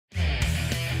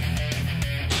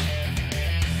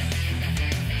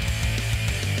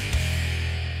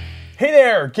Hey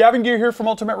there, Gavin Gear here from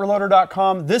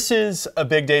UltimateReloader.com. This is a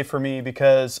big day for me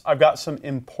because I've got some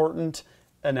important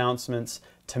announcements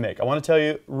to make. I want to tell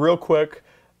you real quick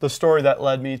the story that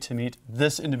led me to meet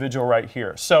this individual right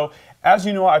here. So, as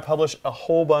you know, I publish a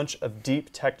whole bunch of deep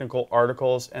technical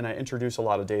articles and I introduce a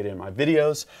lot of data in my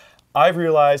videos. I've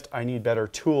realized I need better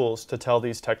tools to tell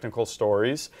these technical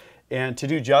stories and to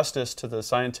do justice to the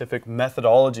scientific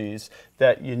methodologies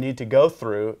that you need to go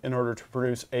through in order to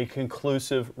produce a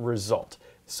conclusive result.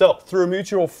 So, through a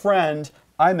mutual friend,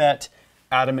 I met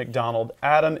Adam MacDonald.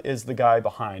 Adam is the guy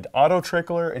behind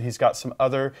AutoTrickler, and he's got some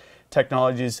other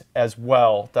technologies as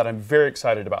well that I'm very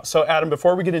excited about. So, Adam,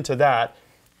 before we get into that,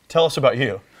 tell us about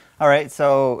you. All right,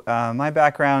 so my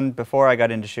background before I got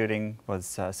into shooting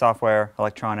was software,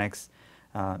 electronics,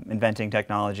 inventing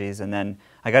technologies, and then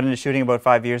I got into shooting about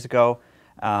 5 years ago.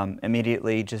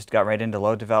 Immediately just got right into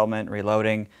load development,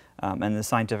 reloading, and the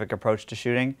scientific approach to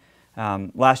shooting.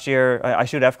 Last year, I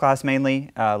shoot F-class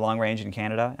mainly, long range in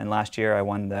Canada, and last year I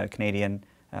won the Canadian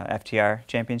FTR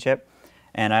championship.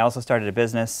 And I also started a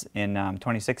business in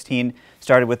 2016,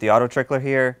 started with the AutoTrickler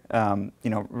here,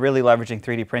 really leveraging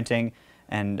 3D printing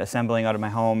and assembling out of my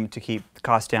home to keep the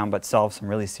cost down but solve some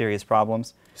really serious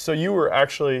problems. So you were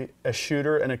actually a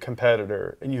shooter and a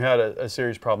competitor, and you had a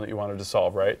serious problem that you wanted to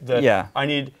solve, right? That yeah. I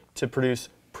need to produce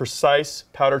precise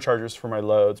powder charges for my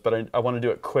loads, but I want to do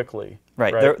it quickly.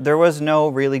 Right. There was no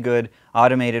really good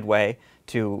automated way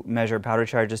to measure powder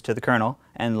charges to the kernel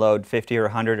and load 50 or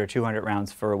 100 or 200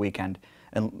 rounds for a weekend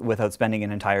and without spending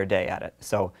an entire day at it.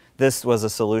 So this was a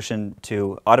solution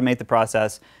to automate the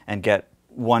process and get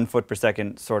 1 foot per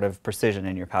second sort of precision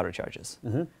in your powder charges.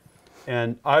 Mm-hmm.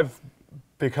 And I've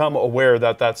become aware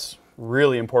that that's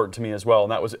really important to me as well,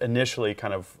 and that was initially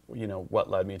kind of what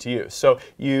led me to you. So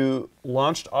you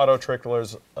launched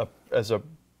AutoTrickler as a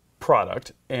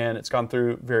product, and it's gone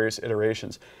through various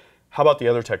iterations. How about the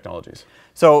other technologies?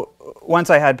 So once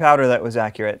I had powder that was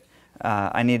accurate,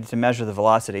 I needed to measure the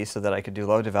velocity so that I could do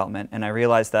load development, and I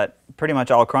realized that pretty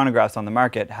much all chronographs on the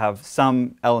market have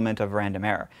some element of random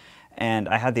error. And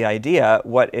I had the idea,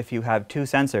 what if you have two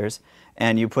sensors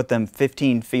and you put them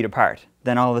 15 feet apart?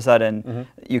 Then all of a sudden,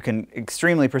 you can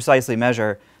extremely precisely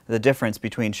measure the difference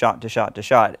between shot to shot to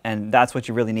shot, and that's what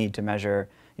you really need to measure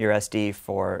your SD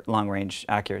for long-range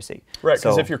accuracy. Right,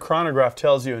 because if your chronograph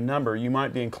tells you a number, you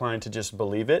might be inclined to just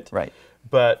believe it. Right.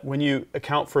 But when you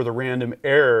account for the random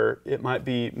error, it might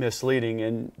be misleading,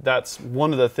 and that's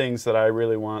one of the things that I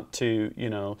really want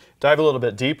to, dive a little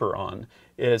bit deeper on,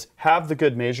 is have the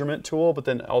good measurement tool, but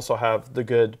then also have the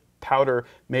good powder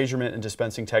measurement and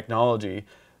dispensing technology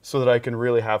so that I can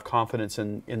really have confidence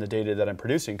in the data that I'm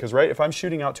producing. Because if I'm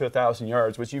shooting out to 1,000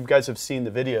 yards, which you guys have seen the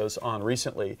videos on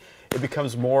recently, it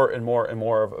becomes more and more and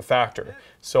more of a factor.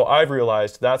 So I've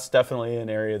realized that's definitely an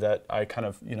area that I kind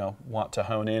of want to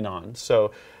hone in on.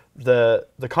 So the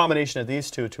combination of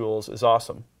these two tools is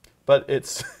awesome, but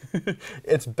it's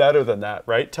it's better than that,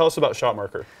 right? Tell us about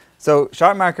ShotMarker. So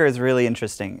ShotMarker is really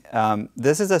interesting.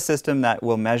 This is a system that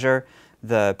will measure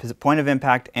the point of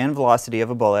impact and velocity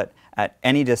of a bullet at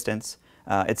any distance.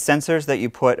 It's sensors that you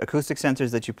put, acoustic sensors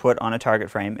that you put on a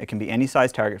target frame. It can be any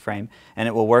size target frame, and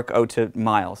it will work out to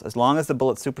miles. As long as the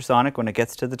bullet's supersonic when it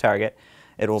gets to the target,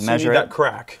 it will measure that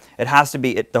crack. It has to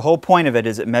be, the whole point of it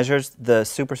is it measures the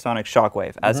supersonic shock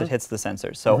wave as it hits the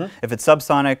sensors. So if it's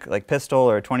subsonic, like pistol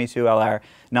or 22 LR,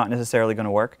 not necessarily going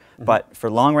to work. But for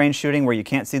long range shooting where you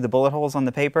can't see the bullet holes on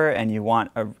the paper and you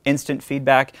want instant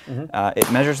feedback,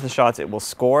 it measures the shots. It will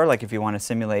score, like if you want to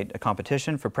simulate a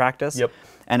competition for practice. Yep.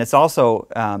 And it's also,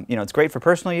 it's great for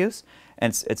personal use.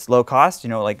 And it's low cost,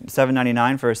 like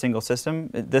 $7.99 for a single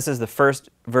system. This is the first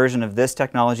version of this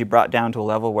technology brought down to a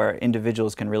level where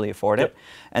individuals can really afford it.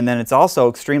 And then it's also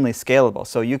extremely scalable.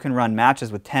 So you can run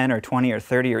matches with 10 or 20 or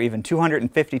 30 or even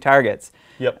 250 targets,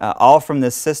 all from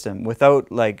this system without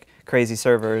crazy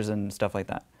servers and stuff like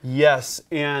that. Yes,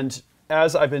 and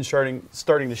as I've been starting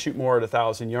to shoot more at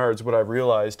 1,000 yards, what I've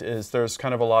realized is there's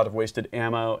kind of a lot of wasted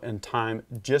ammo and time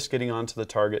just getting onto the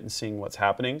target and seeing what's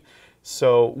happening.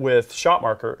 So with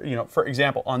ShotMarker, for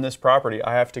example, on this property,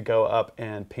 I have to go up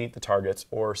and paint the targets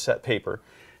or set paper.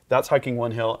 That's hiking one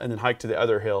hill and then hike to the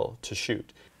other hill to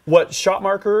shoot. What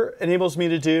ShotMarker enables me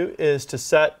to do is to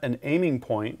set an aiming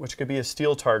point, which could be a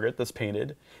steel target that's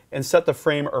painted, and set the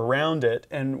frame around it,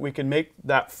 and we can make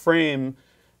that frame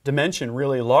dimension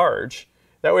really large.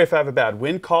 That way if I have a bad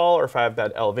wind call or if I have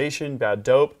bad elevation, bad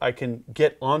dope, I can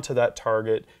get onto that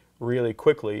target really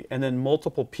quickly, and then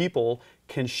multiple people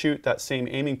can shoot that same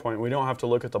aiming point. We don't have to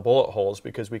look at the bullet holes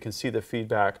because we can see the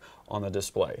feedback on the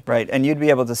display. Right, and you'd be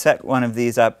able to set one of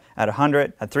these up at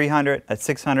 100, at 300, at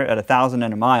 600, at 1,000,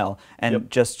 and a mile, and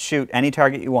just shoot any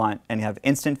target you want, and you have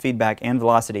instant feedback and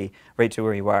velocity right to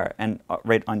where you are, and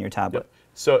right on your tablet.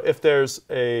 So if there's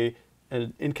an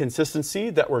inconsistency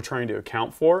that we're trying to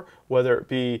account for, whether it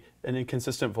be an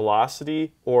inconsistent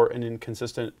velocity or an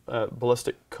inconsistent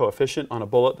ballistic coefficient on a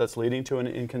bullet that's leading to an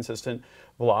inconsistent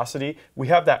velocity, we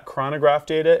have that chronograph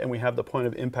data and we have the point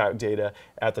of impact data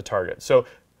at the target. So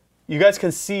you guys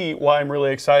can see why I'm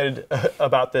really excited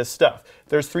about this stuff.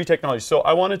 There's 3 technologies. So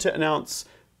I wanted to announce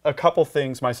a couple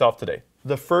things myself today.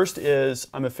 The first is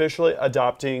I'm officially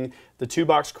adopting the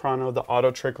 2-box Chrono, the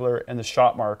AutoTrickler, and the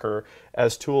ShotMarker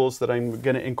as tools that I'm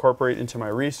going to incorporate into my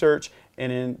research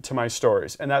and into my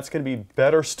stories. And that's going to be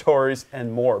better stories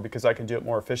and more because I can do it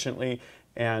more efficiently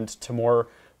and to more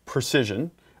precision.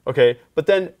 Okay, but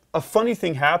then a funny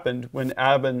thing happened when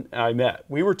Ab and I met.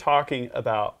 We were talking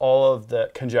about all of the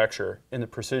conjecture in the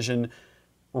precision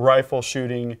rifle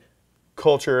shooting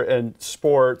culture and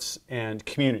sports and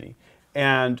community.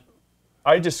 And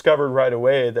I discovered right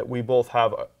away that we both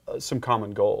have some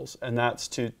common goals, and that's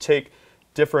to take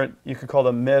different, you could call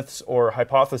them myths or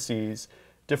hypotheses,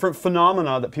 different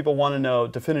phenomena that people want to know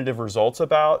definitive results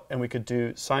about, and we could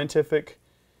do scientific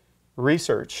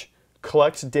research,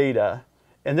 collect data.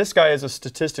 And this guy is a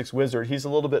statistics wizard. He's a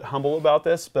little bit humble about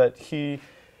this, but he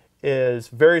is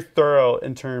very thorough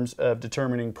in terms of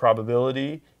determining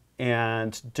probability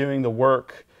and doing the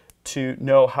work to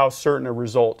know how certain a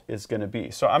result is going to be.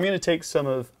 So I'm going to take some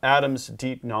of Adam's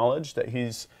deep knowledge that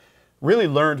he's really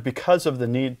learned because of the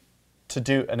need to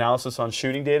do analysis on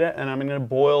shooting data, and I'm going to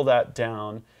boil that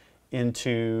down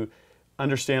into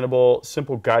understandable,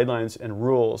 simple guidelines and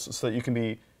rules so that you can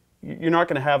be, you're not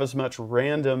going to have as much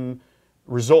random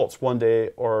results one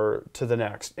day or to the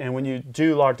next. And when you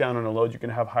do lock down on a load, you can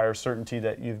have higher certainty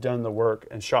that you've done the work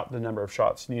and shot the number of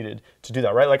shots needed to do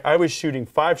that, right? Like I was shooting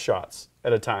 5 shots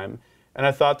at a time, and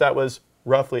I thought that was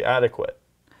roughly adequate.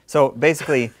 So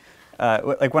basically,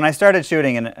 like when I started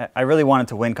shooting, and I really wanted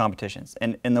to win competitions.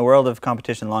 And in the world of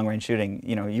competition long-range shooting,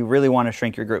 you know, you really want to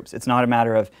shrink your groups. It's not a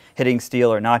matter of hitting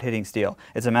steel or not hitting steel.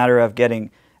 It's a matter of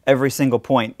getting every single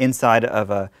point inside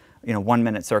of a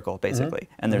 1-minute circle, basically.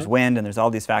 And there's wind, and there's all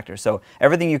these factors. So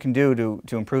everything you can do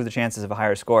to improve the chances of a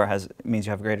higher score means you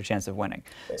have a greater chance of winning.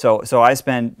 So I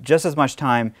spend just as much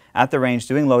time at the range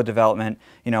doing load development,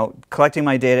 collecting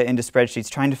my data into spreadsheets,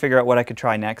 trying to figure out what I could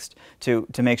try next to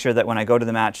make sure that when I go to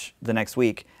the match the next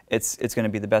week, it's going to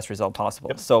be the best result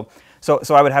possible. So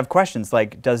I would have questions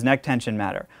like, does neck tension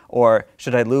matter? Or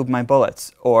should I lube my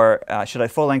bullets? Or should I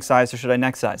full length size or should I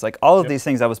neck size? Like all of these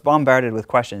things, I was bombarded with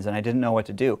questions and I didn't know what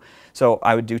to do. So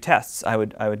I would do tests. I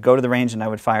would go to the range and I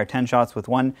would fire 10 shots with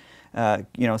one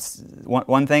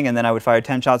thing, and then I would fire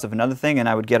 10 shots of another thing, and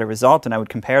I would get a result and I would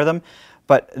compare them.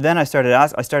 But then I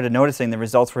started noticing the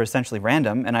results were essentially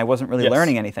random, and I wasn't really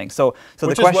learning anything. So which the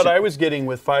question, is what I was getting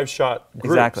with 5-shot groups.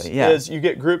 Exactly, yeah. Is you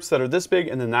get groups that are this big,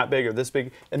 and then that big, or this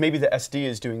big, and maybe the SD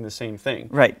is doing the same thing.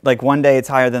 Right. Like one day it's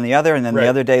higher than the other, and then the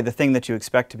other day the thing that you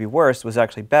expect to be worse was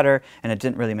actually better, and it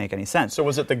didn't really make any sense. So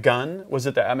was it the gun? Was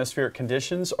it the atmospheric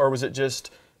conditions, or was it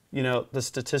just the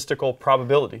statistical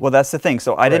probability? Well, that's the thing.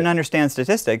 So I didn't understand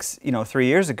statistics, 3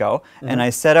 years ago, and I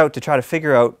set out to try to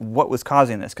figure out what was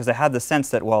causing this, because I had the sense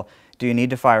that, well, do you need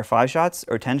to fire 5 shots,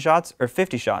 or 10 shots, or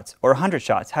 50 shots, or 100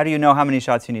 shots? How do you know how many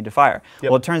shots you need to fire?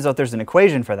 Well, it turns out there's an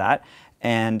equation for that,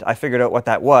 and I figured out what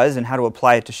that was and how to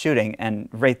apply it to shooting, and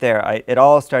right there, it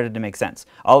all started to make sense.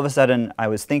 All of a sudden, I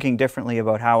was thinking differently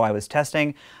about how I was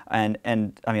testing, and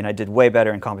I mean, I did way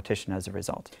better in competition as a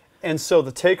result. And so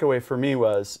the takeaway for me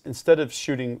was, instead of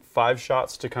shooting 5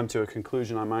 shots to come to a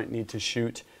conclusion, I might need to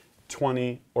shoot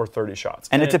 20 or 30 shots.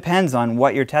 And it depends on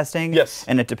what you're testing,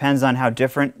 and it depends on how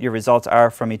different your results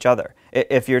are from each other.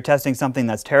 If you're testing something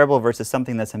that's terrible versus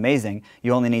something that's amazing,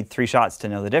 you only need 3 shots to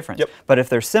know the difference. But if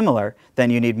they're similar, then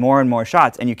you need more and more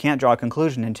shots, and you can't draw a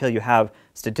conclusion until you have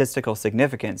statistical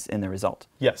significance in the result.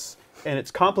 Yes, and it's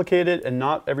complicated, and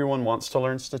not everyone wants to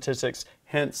learn statistics,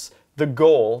 hence the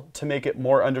goal to make it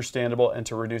more understandable and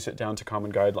to reduce it down to common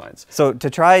guidelines. So to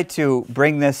try to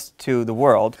bring this to the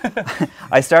world,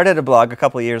 I started a blog a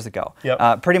couple of years ago,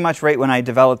 pretty much right when I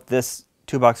developed this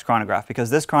 2-box chronograph, because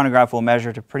this chronograph will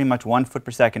measure to pretty much 1 foot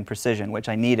per second precision, which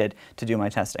I needed to do my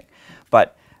testing.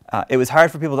 But it was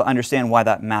hard for people to understand why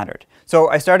that mattered. So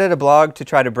I started a blog to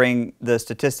try to bring the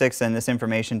statistics and this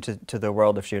information to the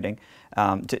world of shooting,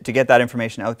 to get that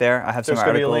information out there. I have some articles. There's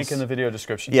going to be a link in the video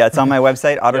description. Yeah, it's on my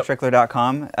website,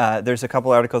 AutoTrickler.com. There's a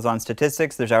couple articles on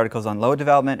statistics, there's articles on load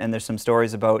development, and there's some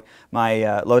stories about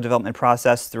my load development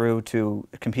process through to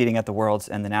competing at the Worlds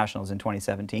and the Nationals in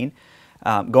 2017.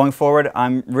 Going forward,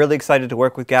 I'm really excited to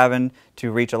work with Gavin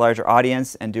to reach a larger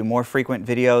audience and do more frequent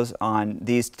videos on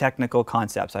these technical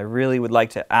concepts. I really would like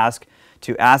to ask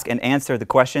and answer the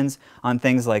questions on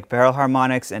things like barrel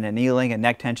harmonics and annealing and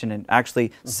neck tension and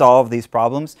actually solve these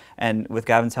problems. And with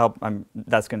Gavin's help,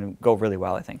 that's going to go really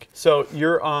well, I think. So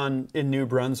you're in New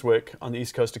Brunswick on the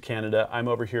east coast of Canada. I'm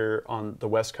over here on the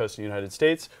west coast of the United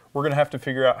States. We're going to have to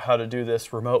figure out how to do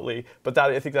this remotely, but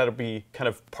I think that'll be kind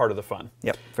of part of the fun.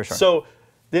 Yep, for sure. So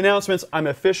the announcements, I'm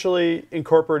officially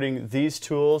incorporating these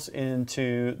tools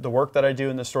into the work that I do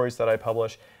and the stories that I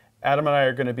publish. Adam and I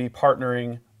are going to be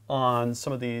partnering on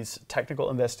some of these technical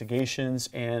investigations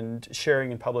and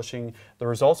sharing and publishing the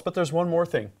results, but there's one more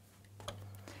thing.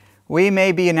 We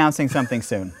may be announcing something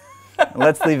soon.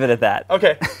 Let's leave it at that.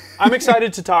 Okay, I'm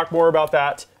excited to talk more about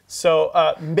that.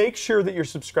 So make sure that you're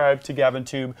subscribed to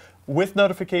GavinToobe with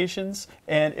notifications,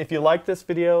 and if you like this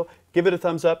video, give it a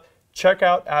thumbs up. Check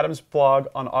out Adam's blog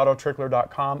on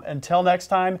AutoTrickler.com. Until next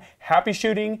time, happy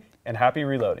shooting and happy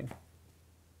reloading.